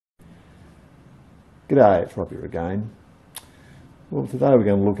G'day, it's Rob here again. Well, today we're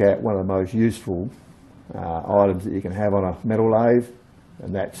going to look at one of the most useful items that you can have on a metal lathe,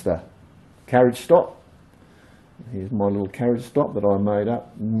 and that's the carriage stop. Here's my little carriage stop that I made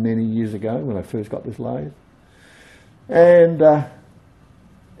up many years ago when I first got this lathe. And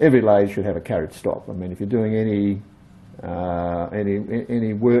every lathe should have a carriage stop. I mean, if you're doing any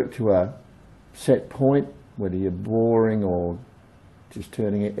work to a set point, whether you're boring or just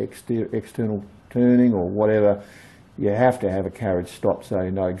turning external turning or whatever, you have to have a carriage stop so you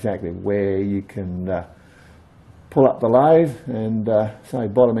know exactly where you can pull up the lathe and say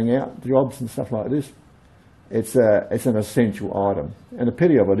bottoming out jobs and stuff like this. It's an essential item, and the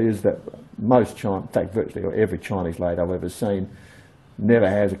pity of it is that in fact virtually every Chinese lathe I've ever seen never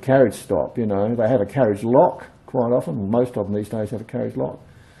has a carriage stop. You know, they have a carriage lock quite often. Most of them these days have a carriage lock,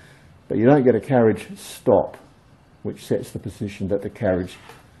 but you don't get a carriage stop, which sets the position that the carriage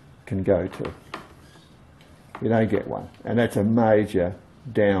can go to. You don't get one, and that's a major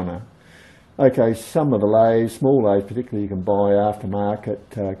downer. Okay, some of the lathes, small lathes particularly, you can buy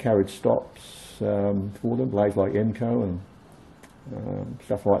aftermarket carriage stops for them, lathes like Emco and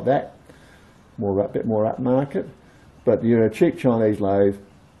stuff like that, a bit more upmarket. But you're a cheap Chinese lathe,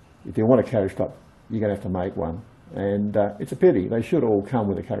 if you want a carriage stop, you're going to have to make one. And it's a pity, they should all come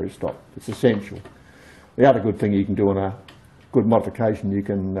with a carriage stop. It's essential. The other good thing you can do on a good modification you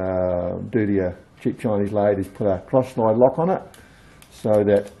can do to your cheap Chinese lathe is put a cross slide lock on it, so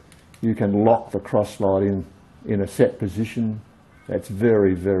that you can lock the cross slide in a set position. That's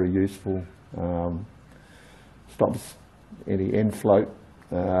very, very useful. Stops any end float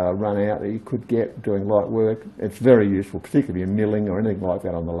run out that you could get doing light work. It's very useful, particularly in milling or anything like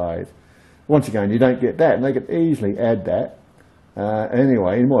that on the lathe. Once again, you don't get that, and they could easily add that.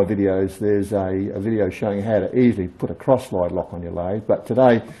 Anyway, in my videos there's a video showing how to easily put a cross slide lock on your lathe, but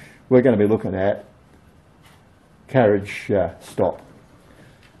today we're going to be looking at carriage stop.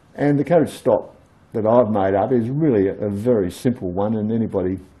 And the carriage stop that I've made up is really a very simple one, and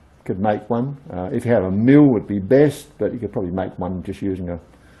anybody could make one. If you have a mill would be best, but you could probably make one just using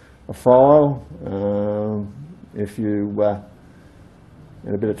a file if you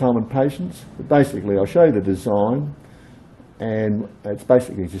had a bit of time and patience. But basically I'll show you the design, and it's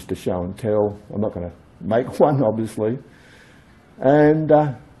basically just a show and tell. I'm not going to make one, obviously, and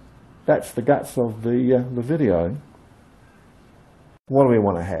that's the guts of the video. What do we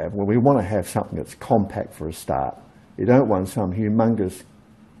want to have? Well, we want to have something that's compact for a start. You don't want some humongous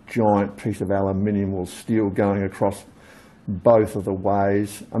giant piece of aluminium or steel going across both of the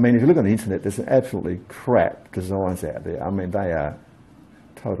ways. I mean, if you look on the internet, there's absolutely crap designs out there. I mean, they are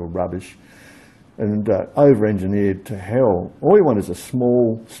total rubbish and over-engineered to hell. All you want is a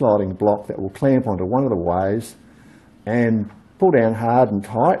small sliding block that will clamp onto one of the ways and pull down hard and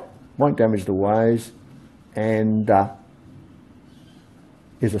tight, won't damage the ways, and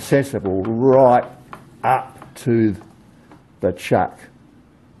is accessible right up to the chuck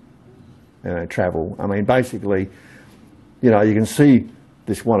travel. I mean, basically, you know, you can see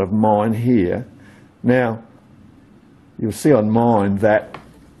this one of mine here. Now, you'll see on mine that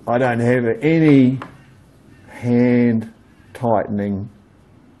I don't have any hand tightening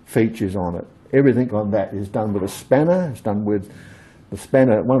features on it. Everything on that is done with a spanner. It's done with the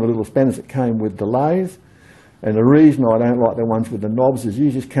spanner, one of the little spanners that came with the lathe. And the reason I don't like the ones with the knobs is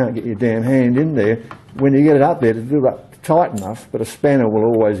you just can't get your damn hand in there when you get it up there to do it tight enough, but a spanner will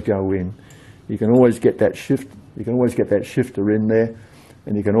always go in. You can always get that shifter in there,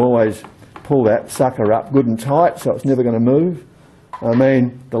 and you can always pull that sucker up good and tight so it's never going to move. I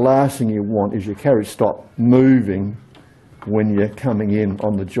mean, the last thing you want is your carriage stop moving when you're coming in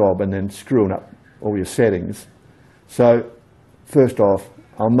on the job and then screwing up all your settings. So first off,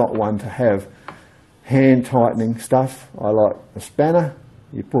 I'm not one to have hand tightening stuff. I like a spanner.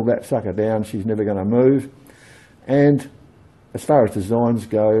 You pull that sucker down, she's never going to move. And as far as designs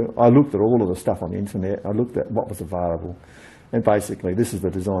go, I looked at all of the stuff on the internet. I looked at what was available, and basically this is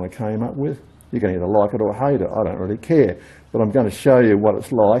the design I came up with. You can either like it or hate it, I don't really care, but I'm going to show you what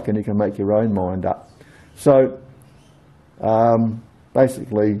it's like and you can make your own mind up. So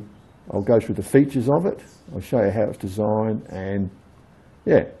basically I'll go through the features of it, I'll show you how it's designed, and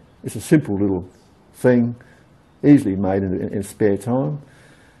yeah, it's a simple little thing, easily made in spare time,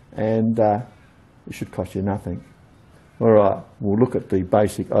 and it should cost you nothing. Alright, we'll look at the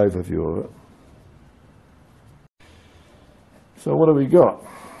basic overview of it. So what have we got?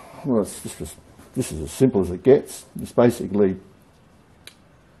 Well, this is as simple as it gets. It's basically,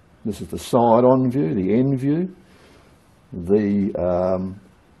 this is the side-on view, the end view. The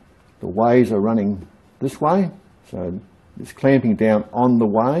ways are running this way, so it's clamping down on the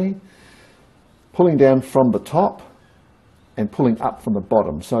way. pulling down from the top and pulling up from the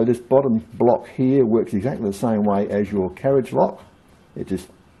bottom. So this bottom block here works exactly the same way as your carriage lock. It just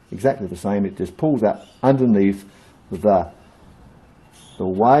exactly the same. It just pulls up underneath the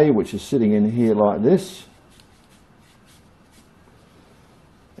way, which is sitting in here like this,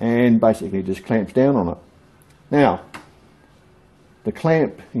 and basically just clamps down on it. Now, the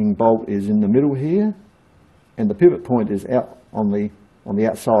clamping bolt is in the middle here, and the pivot point is out on the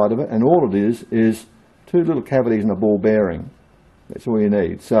outside of it, and all it is two little cavities and a ball bearing. That's all you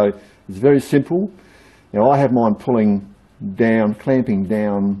need. So it's very simple. Now I have mine pulling down, clamping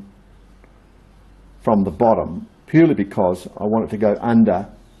down from the bottom, purely because I want it to go under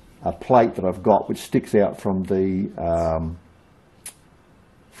a plate that I've got which sticks out from the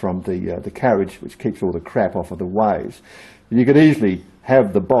carriage, which keeps all the crap off of the ways. And you could easily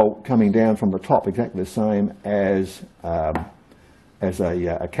have the bolt coming down from the top exactly the same as a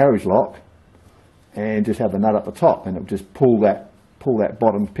carriage lock, and just have the nut up the top, and it would just pull that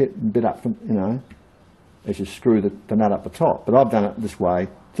bottom bit up from, you know, as you screw the nut up the top. But I've done it this way.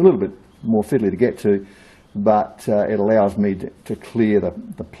 It's a little bit more fiddly to get to, but it allows me to clear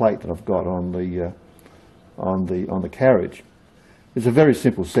the plate that I've got on the carriage. It's a very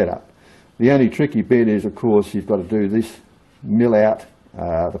simple setup. The only tricky bit is, of course, you've got to do this, mill out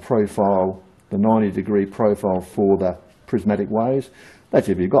the profile, the 90-degree profile for the prismatic ways. That's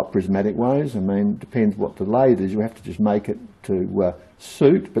if you've got prismatic ways. I mean, depends what the lathe is. You have to just make it to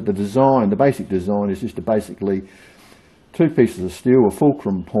suit. But the design, the basic design, is just basically two pieces of steel, a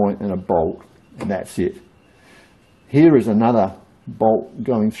fulcrum point and a bolt, and that's it. Here is another bolt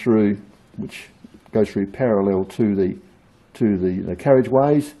going through, which goes through parallel to the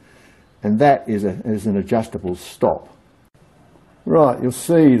carriageways, and that is an adjustable stop. Right, you'll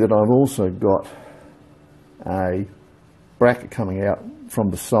see that I've also got a bracket coming out from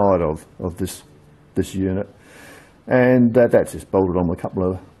the side of this unit, and that's just bolted on with a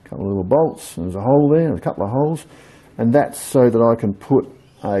couple of little bolts. There's a hole there and a couple of holes, and that's so that I can put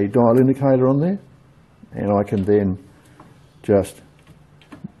a dial indicator on there, and I can then just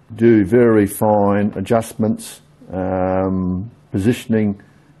do very fine adjustments, positioning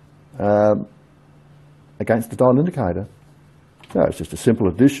against the dial indicator. So it's just a simple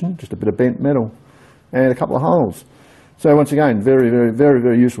addition, just a bit of bent metal and a couple of holes. So once again,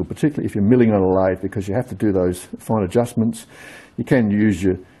 very useful, particularly if you're milling on a lathe, because you have to do those fine adjustments. You can use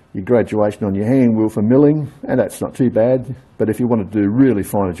your graduation on your hand wheel for milling, and that's not too bad. But if you want to do really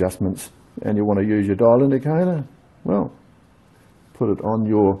fine adjustments and you want to use your dial indicator, well, put it on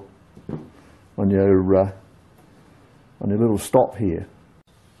your little stop here.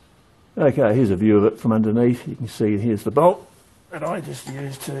 Okay, here's a view of it from underneath. You can see here's the bolt that I just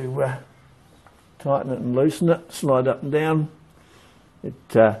used to tighten it and loosen it, slide up and down. It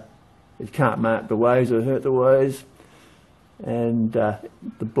can't mark the ways or hurt the ways, and the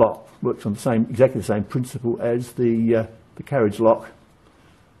block works on exactly the same principle as the carriage lock,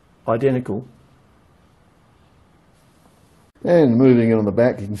 identical. And moving it on the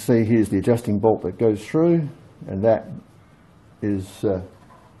back, you can see here's the adjusting bolt that goes through, and that is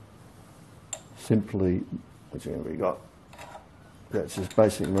simply, which have we got? That just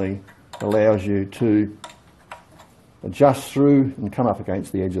basically allows you to adjust through and come up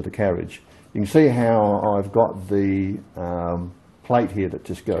against the edge of the carriage. You can see how I've got the plate here that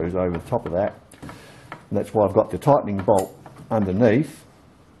just goes over the top of that, and that's why I've got the tightening bolt underneath.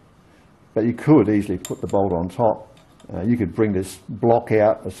 But you could easily put the bolt on top. You could bring this block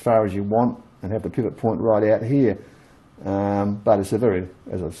out as far as you want and have the pivot point right out here. But it's as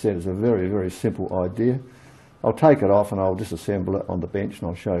I've said, it's a very simple idea. I'll take it off and I'll disassemble it on the bench, and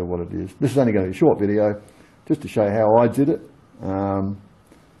I'll show you what it is. This is only going to be a short video, just to show you how I did it.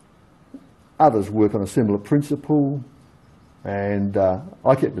 Others work on a similar principle, and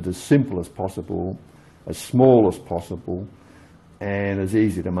I kept it as simple as possible, as small as possible, and as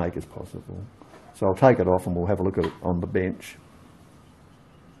easy to make as possible. So I'll take it off and we'll have a look at it on the bench.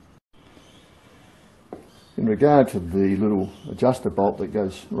 In regard to the little adjuster bolt that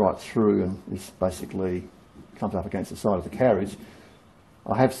goes right through and is basically comes up against the side of the carriage,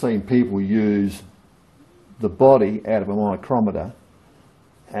 I have seen people use the body out of a micrometer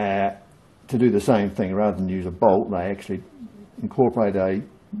to do the same thing. Rather than use a bolt, they actually incorporate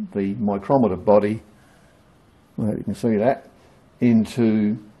the micrometer body, well, you can see that,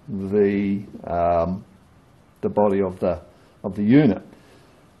 into the body of the unit.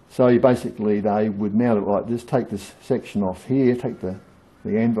 So you basically, they would mount it like this, take this section off here, take the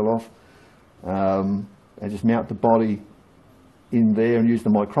anvil off, and just mount the body in there and use the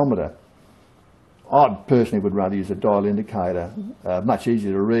micrometer. I personally would rather use a dial indicator, much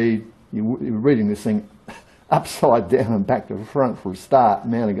easier to read, you're reading this thing upside down and back to front for a start,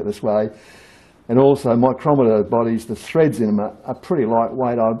 mounting it this way. And also micrometer bodies, the threads in them are pretty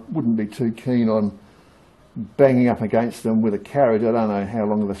lightweight. I wouldn't be too keen on banging up against them with a carriage. I don't know how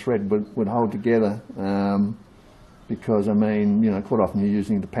long the thread would hold together, because I mean, you know, quite often you're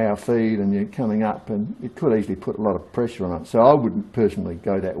using the power feed and you're coming up and it could easily put a lot of pressure on it. So I wouldn't personally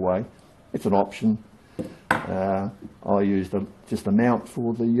go that way. It's an option. I use just the mount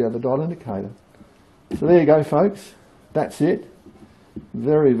for the dial indicator. So there you go, folks. That's it.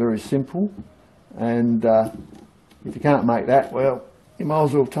 Very, very simple. And if you can't make that, well, you might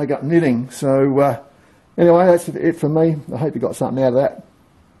as well take up knitting. So anyway, that's it for me. I hope you got something out of that.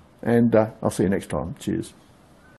 And I'll see you next time. Cheers.